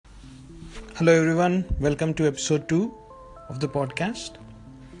Hello everyone, welcome to episode 2 of the podcast,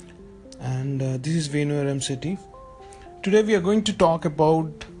 and this is Venu RM City. Today we are going to talk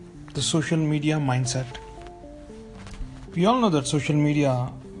about the social media mindset. We all know that social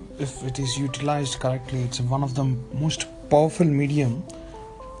media, if it is utilized correctly, it's one of the most powerful medium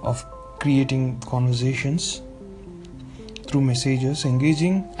of creating conversations through messages,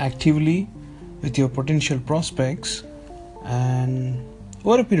 engaging actively with your potential prospects, and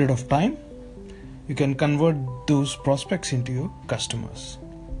over a period of time you can convert those prospects into your customers.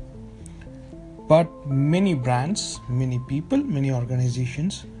 But many brands, many people, many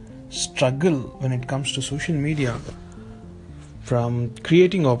organizations struggle when it comes to social media, from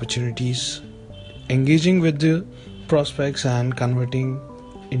creating opportunities, engaging with the prospects, and converting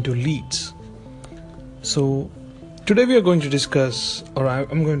into leads. So today we are going to discuss, or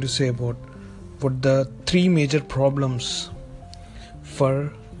I'm going to say about what the 3 major problems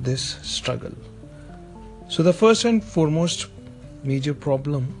for this struggle. So the first and foremost major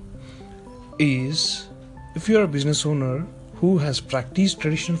problem is, if you are a business owner who has practiced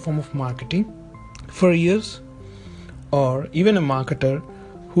traditional form of marketing for years, or even a marketer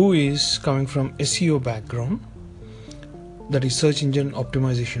who is coming from SEO background, that is search engine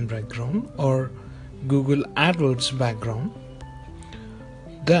optimization background, or Google AdWords background,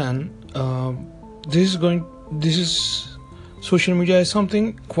 then social media is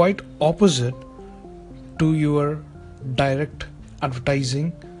something quite opposite to your direct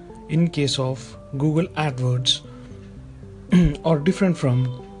advertising in case of Google AdWords, or different from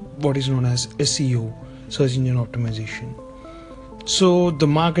what is known as SEO, search engine optimization. So the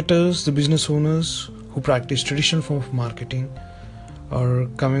marketers, the business owners who practice traditional form of marketing, are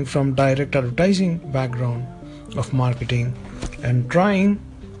coming from direct advertising background of marketing and trying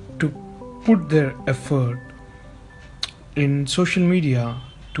to put their effort in social media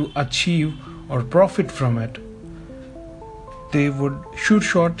to achieve or profit from it, they would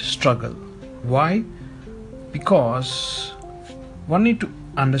short struggle. Why? Because one need to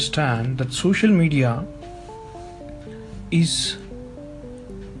understand that social media is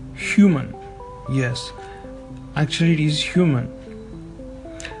human. Yes, actually it is human.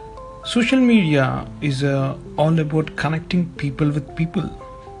 Social media is all about connecting people with people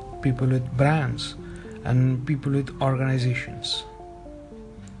with brands, and people with organizations,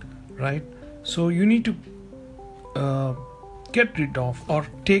 right? So you need to get rid of or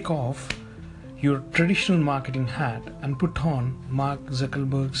take off your traditional marketing hat and put on Mark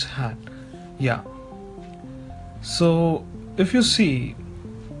Zuckerberg's hat. Yeah. So if you see,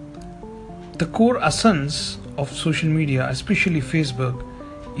 the core essence of social media, especially Facebook,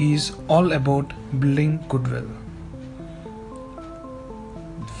 is all about building goodwill.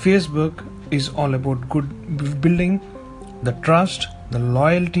 Facebook is all about building the trust, the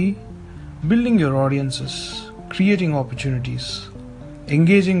loyalty, building your audiences, creating opportunities,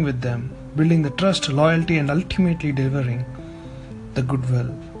 engaging with them, building the trust, loyalty, and ultimately delivering the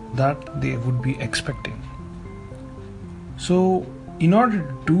goodwill that they would be expecting. So in order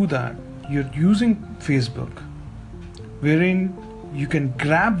to do that, you're using Facebook, wherein you can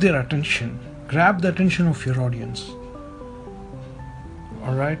grab the attention of your audience.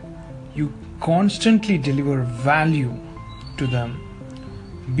 Alright? You constantly deliver value to them,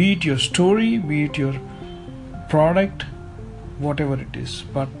 be it your story, be it your product, whatever it is,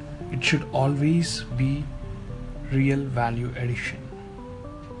 but it should always be real value addition.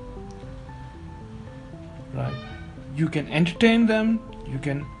 Right? You can entertain them, you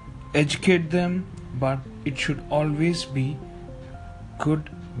can educate them, but it should always be good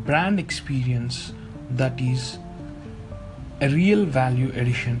brand experience that is a real value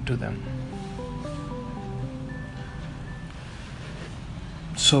addition to them.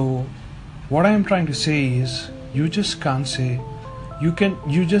 So what I am trying to say is, you just can't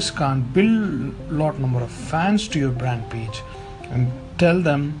build lot number of fans to your brand page and tell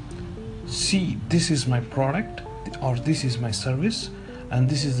them, see, this is my product, or this is my service, and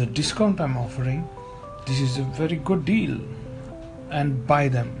this is the discount I'm offering, this is a very good deal, and buy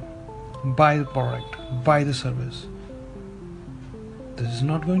the product, buy the service. This is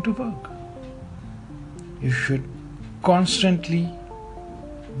not going to work. You should constantly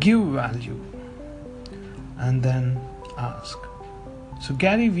give value and then ask. So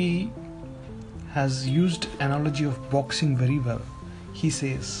Gary Vee has used analogy of boxing very well. He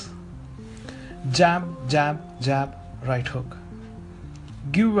says, jab, jab, jab, right hook.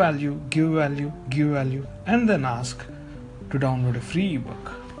 Give value, give value, give value, and then ask to download a free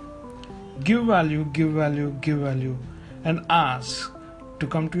ebook. Give value, give value, give value, and ask to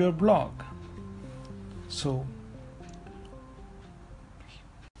come to your blog. So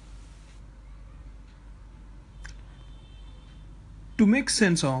To make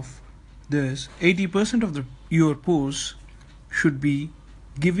sense of this, 80% of your posts should be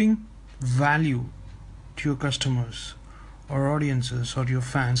giving value to your customers or audiences or your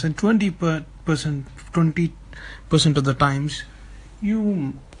fans, and 20% of the times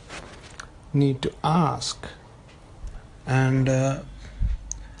you need to ask. And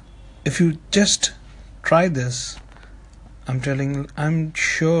if you just try this, I'm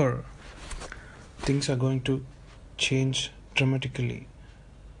sure things are going to change dramatically.